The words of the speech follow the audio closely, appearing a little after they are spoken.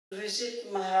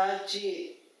Visit Maharaj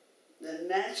Ji, then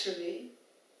naturally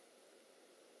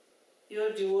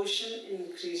your devotion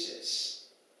increases.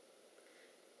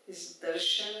 His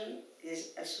darshan,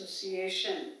 his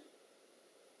association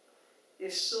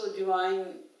is so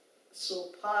divine, so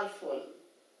powerful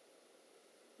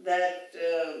that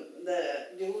the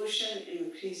devotion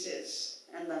increases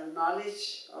and the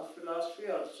knowledge of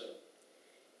philosophy also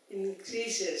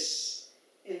increases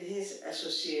in his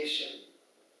association.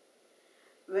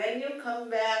 When you come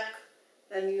back,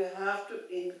 then you have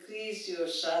to increase your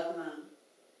sadhana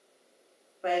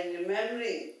by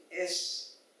remembering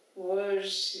his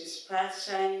words, his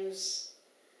pastimes,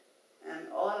 and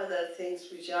all other things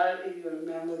which are in your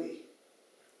memory.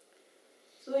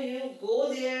 So you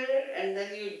go there and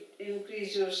then you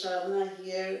increase your sadhana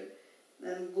here,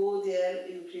 then go there,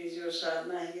 increase your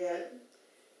sadhana here.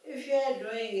 If you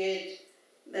are doing it,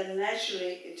 then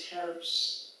naturally it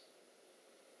helps.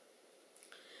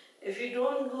 If you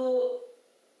don't go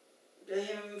to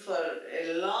him for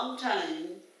a long time,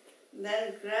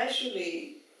 then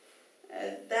gradually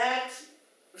that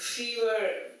fever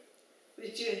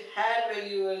which you had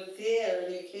when you were there,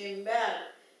 when you came back,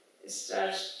 it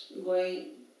starts going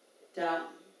down.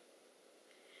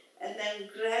 And then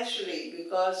gradually,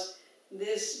 because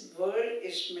this world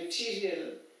is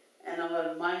material and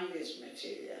our mind is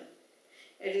material,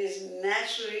 it is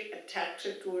naturally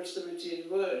attracted towards the material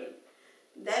world.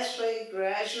 That's why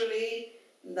gradually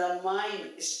the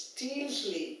mind,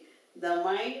 stealthily, the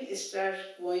mind starts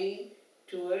going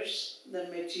towards the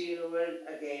material world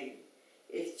again.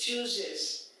 It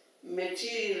chooses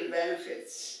material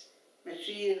benefits,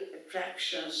 material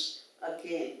attractions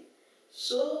again.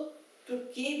 So, to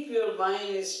keep your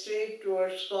mind straight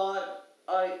towards God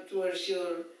or towards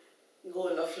your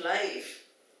goal of life,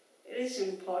 it is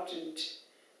important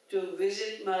to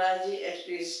visit Maharaji at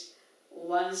least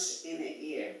once in a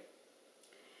year.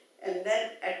 And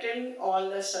then attend all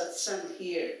the satsang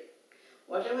here,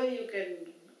 whatever you can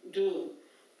do,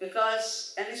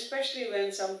 because, and especially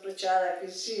when some pracharak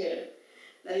is here,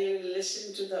 then you will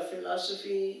listen to the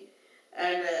philosophy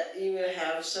and you will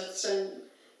have satsang.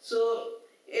 So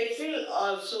it will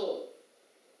also,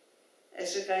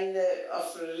 as a kind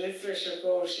of refresher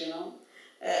course,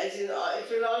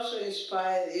 it will also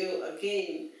inspire you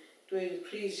again to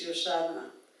increase your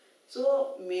sadhana.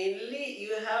 So mainly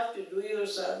you have to do your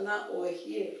sadhana over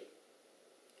here.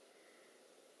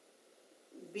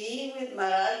 Being with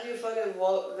Maharaj for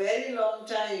a very long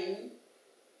time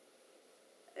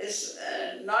is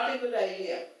not a good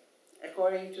idea,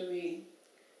 according to me.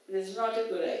 It is not a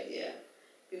good idea.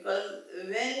 Because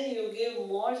when you give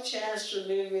more chance to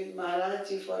live with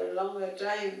Maharaj for a longer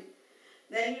time,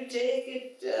 then you take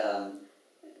it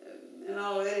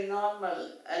very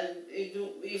normal, and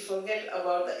you forget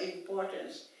about the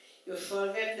importance. You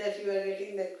forget that you are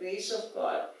getting the grace of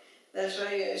God. That's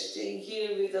why you are staying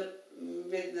here with a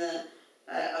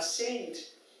saint.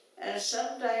 And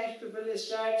sometimes people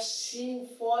start seeing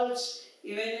faults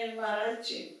even in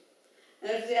Maharaji.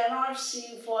 And if they are not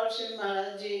seeing faults in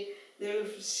Maharaji, they will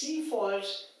see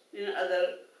faults in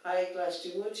other high-class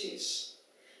devotees.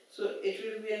 So it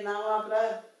will be a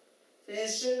nama-prad. So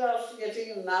instead of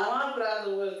getting nama-prad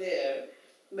over there,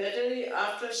 better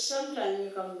after some time you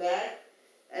come back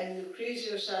and increase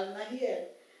your sadhana here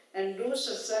and do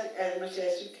satsang as much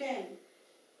as you can.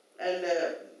 And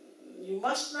you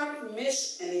must not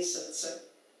miss any satsang.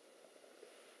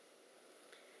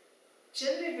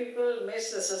 Generally people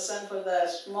miss the satsang for the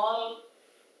small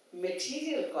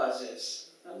material causes.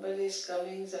 Somebody is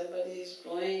coming, somebody is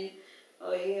going,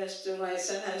 my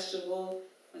son has to go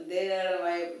there,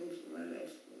 my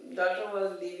daughter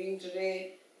was leaving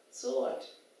today. So what?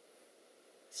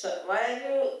 So why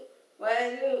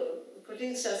are you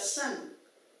putting satsang?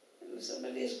 If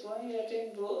somebody is going, let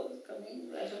him go,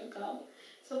 coming, let him come.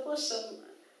 Suppose some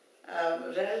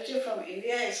relative from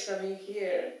India is coming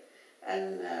here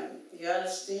and you are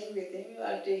staying with him, you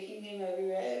are taking him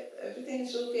everywhere, everything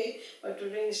is okay, but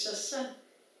today is satsang.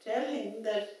 Tell him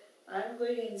that I am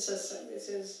going in satsang, this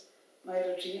is my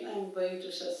routine, I am going to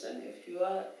satsang. If you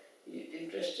are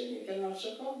interested, you can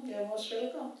also come, you are most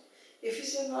welcome. If he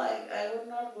says, no, I would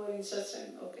not go in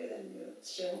satsang, okay, then you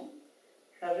stay home,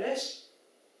 have rest.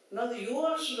 No, you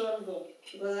also don't go,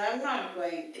 because I am not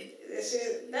going. They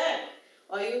say that,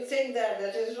 or you think that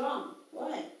is wrong.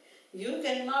 Why? You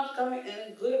cannot come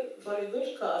for a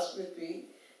good cause with me,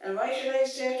 and why should I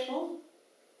stay at home?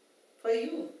 For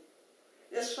you.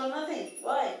 Just for nothing.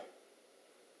 Why?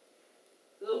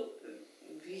 So,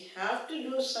 we have to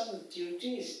do some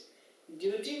duties.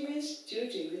 Duty means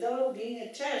duty, without being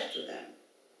attached to them.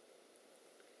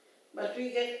 But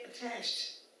we get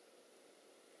attached.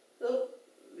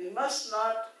 must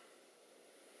not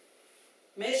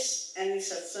miss any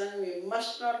satsang, we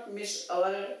must not miss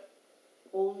our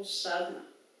own sadhana.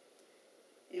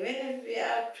 Even if we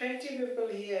are 20 people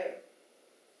here,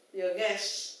 your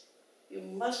guests, you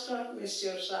must not miss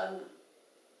your sadhana.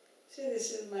 See,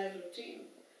 this is my routine.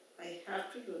 I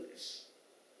have to do this.